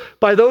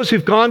by those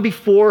who've gone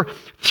before,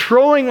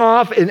 throwing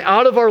off and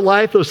out of our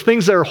life those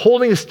things that are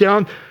holding us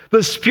down,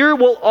 the Spirit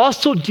will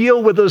also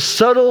deal with those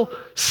subtle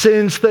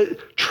sins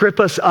that trip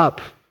us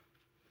up.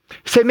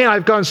 Say, man,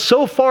 I've gone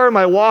so far in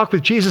my walk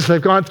with Jesus,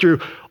 I've gone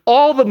through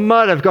all the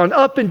mud, I've gone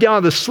up and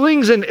down the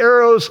slings and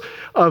arrows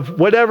of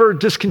whatever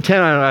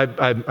discontent.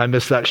 I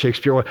missed that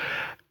Shakespeare one.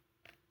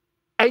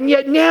 And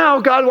yet now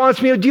God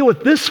wants me to deal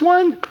with this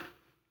one?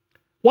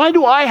 Why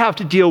do I have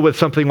to deal with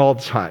something all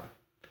the time?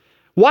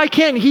 Why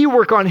can't he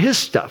work on his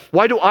stuff?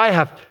 Why do I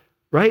have,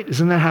 right?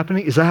 Isn't that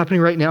happening? Is that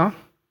happening right now?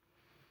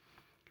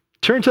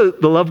 Turn to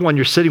the loved one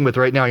you're sitting with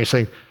right now and you're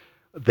saying,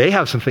 they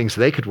have some things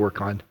they could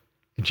work on.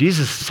 And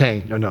Jesus is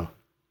saying, no,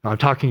 I'm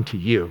talking to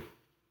you,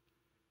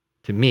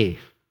 to me.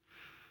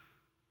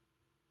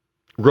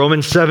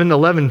 Romans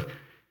 7:11,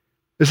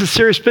 this is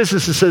serious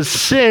business. It says,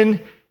 sin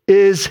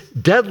is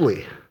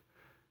deadly,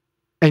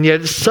 and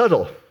yet it's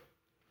subtle.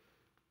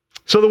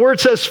 So the word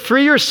says,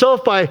 free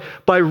yourself by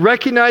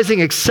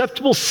recognizing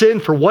acceptable sin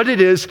for what it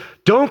is.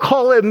 Don't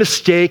call it a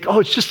mistake. Oh,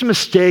 it's just a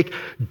mistake.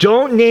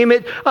 Don't name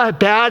it a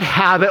bad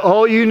habit.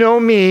 Oh, you know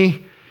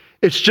me.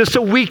 It's just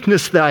a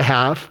weakness that I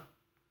have.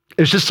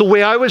 It's just the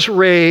way I was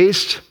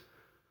raised.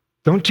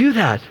 Don't do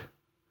that.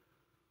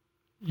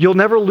 You'll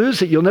never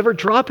lose it. You'll never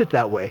drop it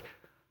that way.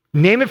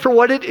 Name it for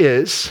what it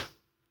is.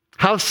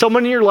 Have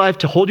someone in your life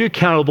to hold you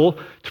accountable,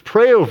 to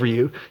pray over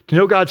you, to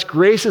know God's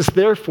grace is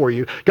there for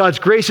you. God's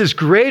grace is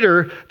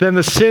greater than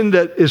the sin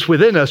that is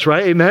within us,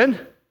 right? Amen?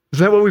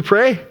 Isn't that what we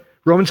pray?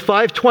 Romans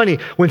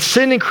 5:20. When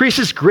sin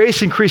increases,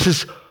 grace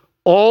increases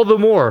all the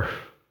more.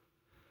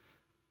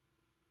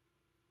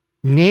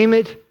 Name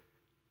it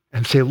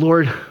and say,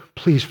 Lord,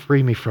 please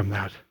free me from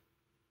that.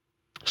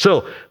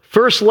 So,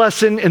 first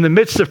lesson in the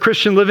midst of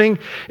Christian living,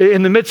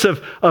 in the midst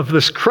of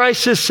this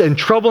crisis and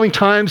troubling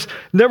times,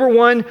 number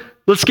one,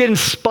 let's get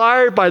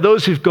inspired by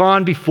those who've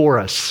gone before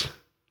us.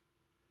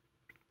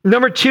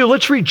 Number two,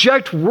 let's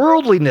reject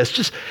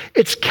worldliness.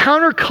 It's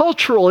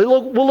countercultural. It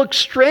will look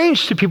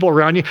strange to people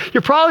around you.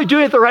 You're probably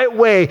doing it the right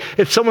way.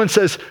 If someone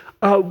says,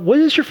 what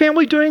is your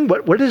family doing?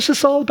 What is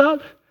this all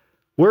about?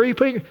 Where are you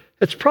putting?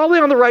 It's probably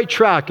on the right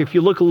track if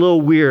you look a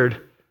little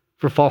weird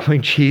for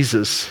following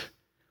Jesus.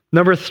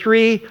 Number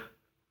three,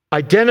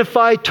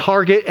 identify,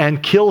 target,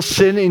 and kill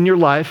sin in your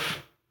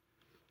life.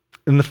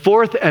 And the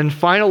fourth and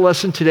final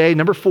lesson today,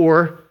 number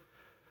four,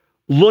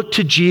 look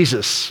to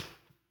Jesus.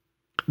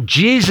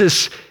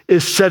 Jesus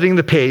is setting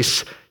the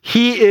pace.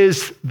 He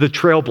is the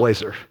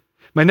trailblazer.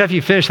 My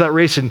nephew finished that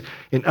race in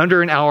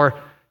under an hour.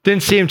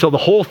 Didn't see him until the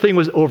whole thing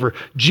was over.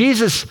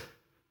 Jesus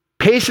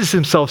paces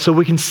himself so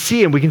we can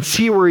see him. We can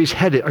see where he's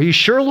headed. Are you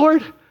sure,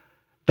 Lord?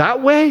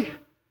 That way?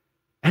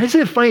 And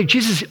isn't it funny?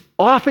 Jesus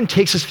often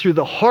takes us through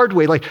the hard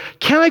way. Like,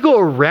 can I go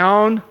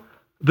around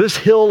this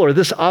hill or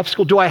this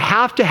obstacle? Do I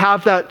have to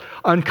have that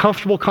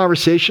uncomfortable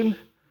conversation?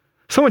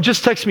 Someone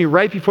just texted me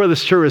right before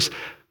this service,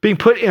 being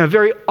put in a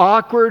very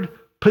awkward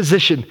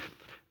position,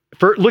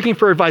 looking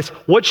for advice.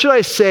 What should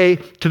I say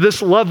to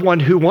this loved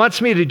one who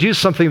wants me to do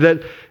something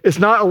that is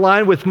not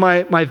aligned with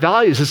my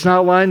values? It's not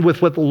aligned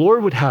with what the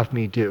Lord would have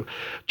me do.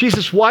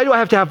 Jesus, why do I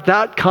have to have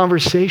that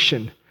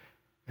conversation?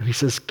 And he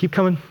says, keep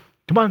coming.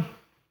 Come on.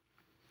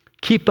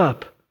 Keep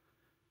up.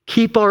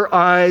 Keep our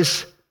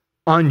eyes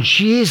on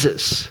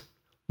Jesus.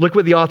 Look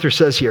what the author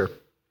says here.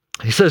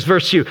 He says,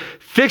 verse 2,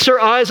 fix our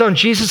eyes on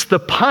Jesus, the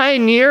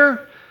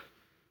pioneer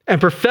and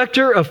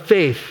perfecter of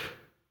faith.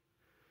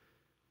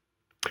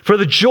 For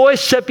the joy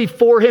set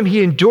before him,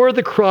 he endured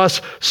the cross,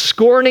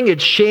 scorning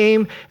its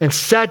shame, and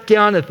sat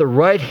down at the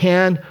right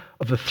hand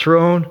of the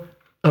throne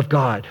of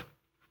God.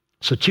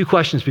 So 2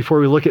 questions before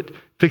we look at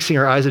fixing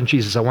our eyes on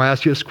Jesus. I want to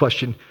ask you this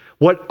question.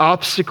 What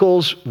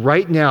obstacles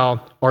right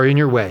now are in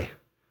your way?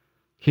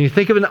 Can you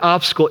think of an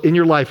obstacle in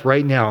your life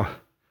right now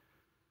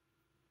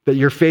that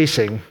you're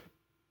facing?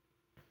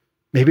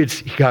 Maybe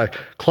it's you got to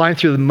climb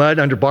through the mud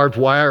under barbed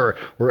wire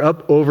or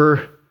up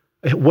over.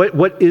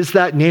 What is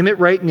that? Name it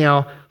right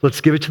now. Let's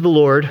give it to the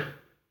Lord.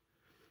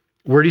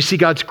 Where do you see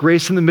God's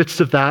grace in the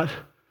midst of that?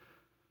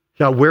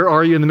 God, where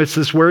are you in the midst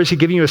of this? Where is he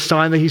giving you a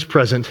sign that he's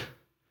present?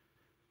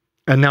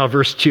 And now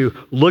verse 2,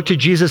 look to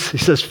Jesus. He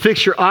says,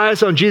 fix your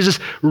eyes on Jesus.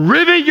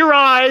 Rivet your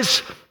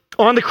eyes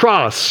on the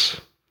cross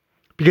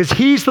because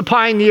he's the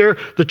pioneer,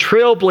 the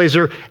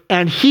trailblazer,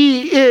 and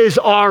he is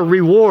our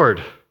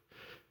reward.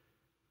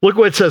 Look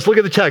what it says. Look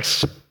at the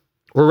text.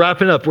 We're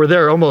wrapping up. We're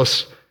there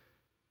almost.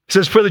 It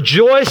says, for the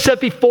joy set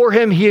before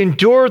him, he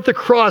endured the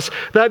cross.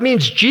 That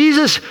means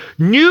Jesus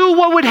knew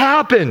what would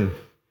happen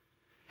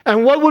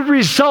and what would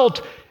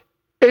result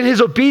in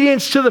his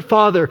obedience to the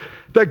Father,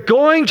 that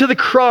going to the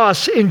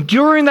cross,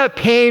 enduring that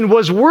pain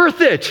was worth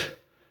it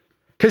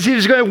because he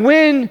was going to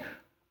win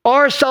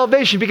our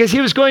salvation, because he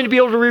was going to be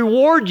able to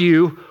reward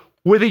you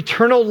with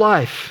eternal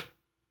life.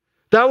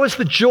 That was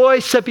the joy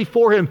set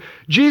before him.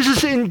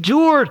 Jesus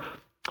endured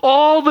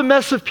all the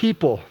mess of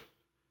people,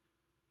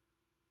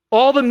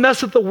 all the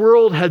mess that the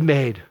world had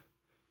made,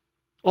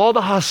 all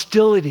the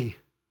hostility,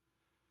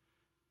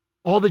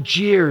 all the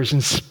jeers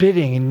and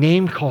spitting and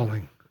name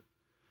calling.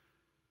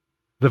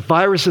 the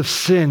virus of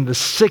sin, the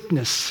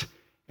sickness,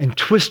 and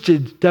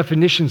twisted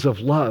definitions of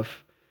love.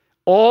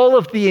 All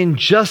of the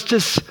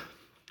injustice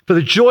for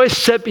the joy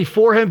set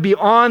before him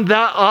beyond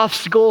that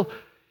obstacle,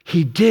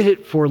 he did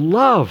it for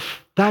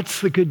love.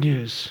 That's the good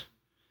news.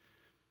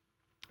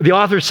 The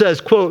author says,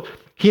 quote,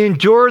 he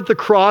endured the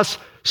cross,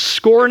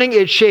 scorning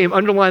its shame.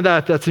 Underline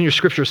that if that's in your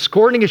scripture.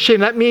 Scorning its shame.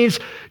 That means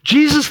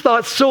Jesus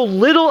thought so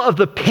little of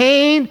the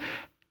pain,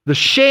 the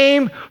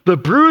shame, the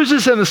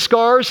bruises, and the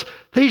scars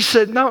that he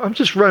said, no, I'm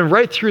just running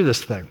right through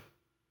this thing.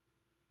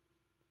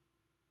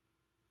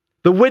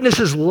 The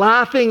witnesses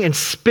laughing and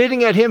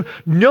spitting at him,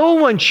 no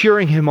one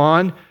cheering him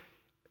on,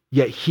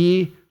 yet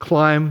he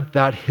climbed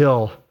that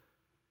hill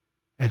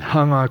and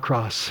hung on a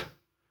cross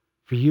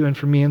for you and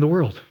for me and the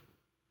world.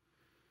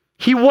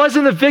 He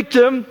wasn't a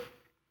victim.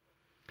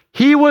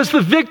 He was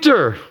the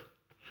victor.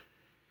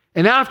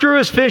 And after it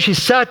was finished, he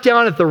sat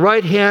down at the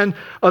right hand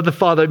of the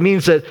Father. It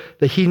means that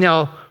he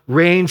now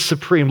reigns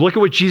supreme. Look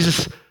at what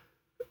Jesus,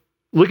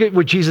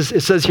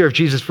 it says here of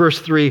Jesus, verse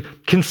 3,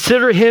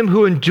 consider him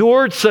who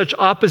endured such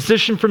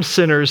opposition from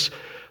sinners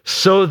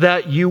so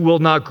that you will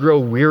not grow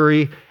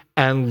weary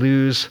and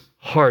lose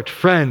heart.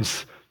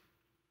 Friends,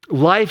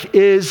 life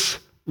is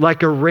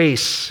like a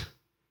race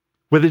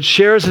with its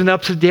shares and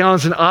ups and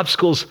downs and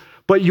obstacles,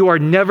 but you are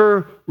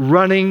never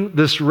running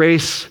this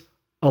race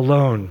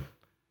alone.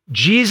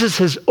 Jesus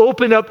has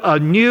opened up a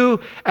new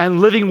and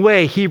living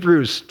way,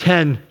 Hebrews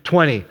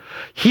 10:20.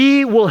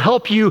 He will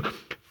help you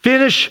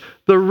finish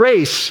the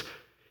race.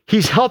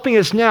 He's helping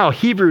us now,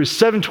 Hebrews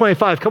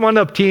 7:25. Come on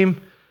up,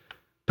 team.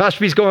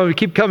 Pastor B's going,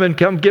 keep coming,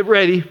 come get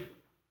ready.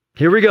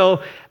 Here we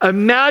go.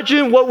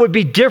 Imagine what would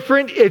be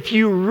different if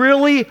you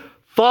really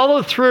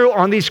followed through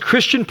on these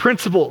Christian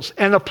principles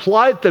and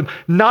applied them,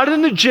 not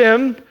in the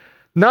gym,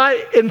 not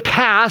in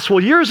past. Well,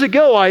 years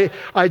ago,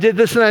 I did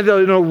this and I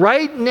did,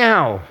 right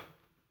now,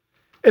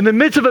 in the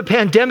midst of a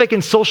pandemic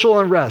and social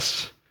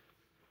unrest,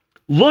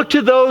 look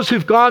to those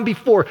who've gone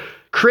before.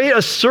 Create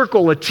a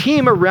circle, a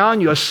team around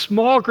you, a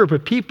small group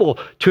of people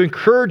to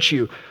encourage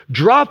you.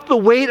 Drop the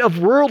weight of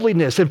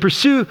worldliness and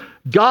pursue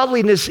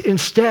godliness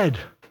instead.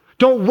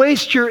 Don't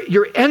waste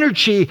your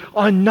energy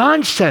on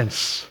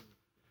nonsense.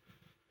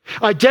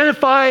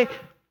 Identify,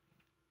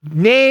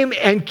 name,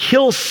 and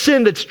kill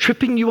sin that's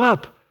tripping you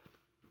up.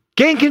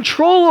 Gain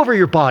control over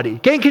your body.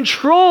 Gain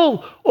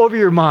control over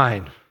your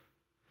mind.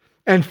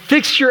 And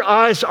fix your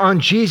eyes on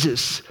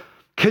Jesus.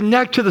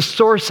 Connect to the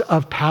source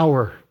of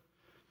power.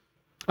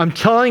 I'm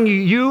telling you,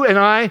 you and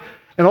I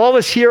and all of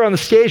us here on the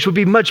stage would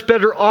be much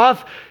better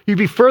off. You'd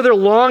be further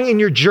along in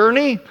your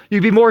journey.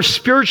 You'd be more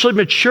spiritually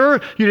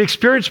mature. You'd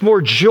experience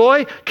more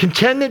joy,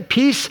 contentment,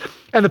 peace,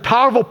 and the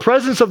powerful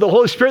presence of the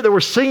Holy Spirit that we're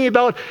singing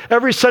about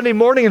every Sunday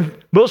morning and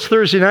most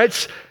Thursday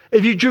nights.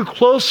 If you drew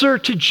closer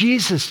to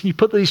Jesus and you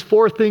put these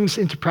 4 things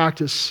into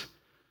practice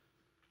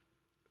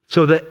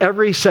so that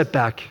every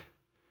setback,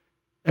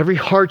 every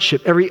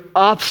hardship, every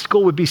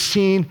obstacle would be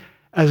seen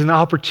as an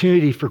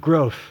opportunity for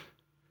growth.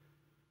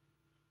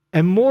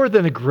 And more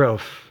than a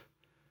growth,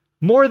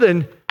 more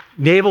than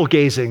navel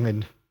gazing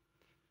and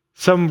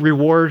some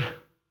reward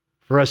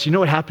for us, you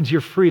know what happens?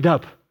 You're freed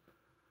up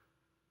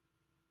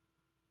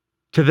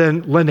to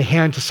then lend a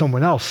hand to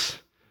someone else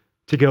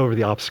to get over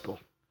the obstacle.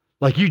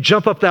 Like you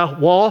jump up that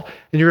wall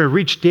and you're going to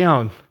reach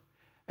down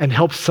and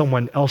help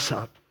someone else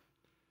up.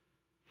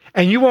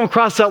 And you won't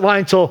cross that line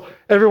until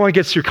everyone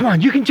gets through. Come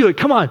on, you can do it.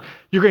 Come on.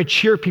 You're going to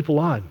cheer people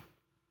on.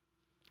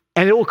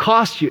 And it will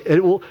cost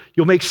you.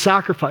 You'll make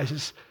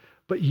sacrifices.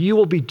 But you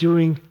will be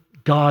doing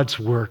God's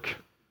work.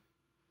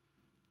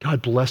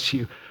 God bless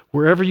you.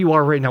 Wherever you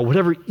are right now,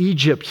 whatever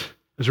Egypt,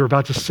 as we're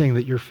about to sing,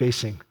 that you're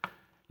facing,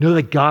 know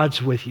that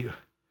God's with you.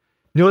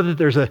 Know that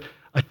there's a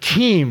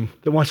team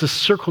that wants to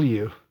circle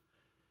you,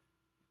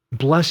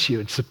 bless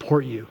you, and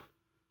support you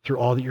through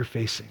all that you're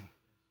facing.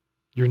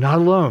 You're not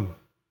alone.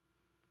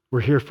 We're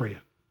here for you.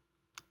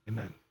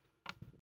 Amen.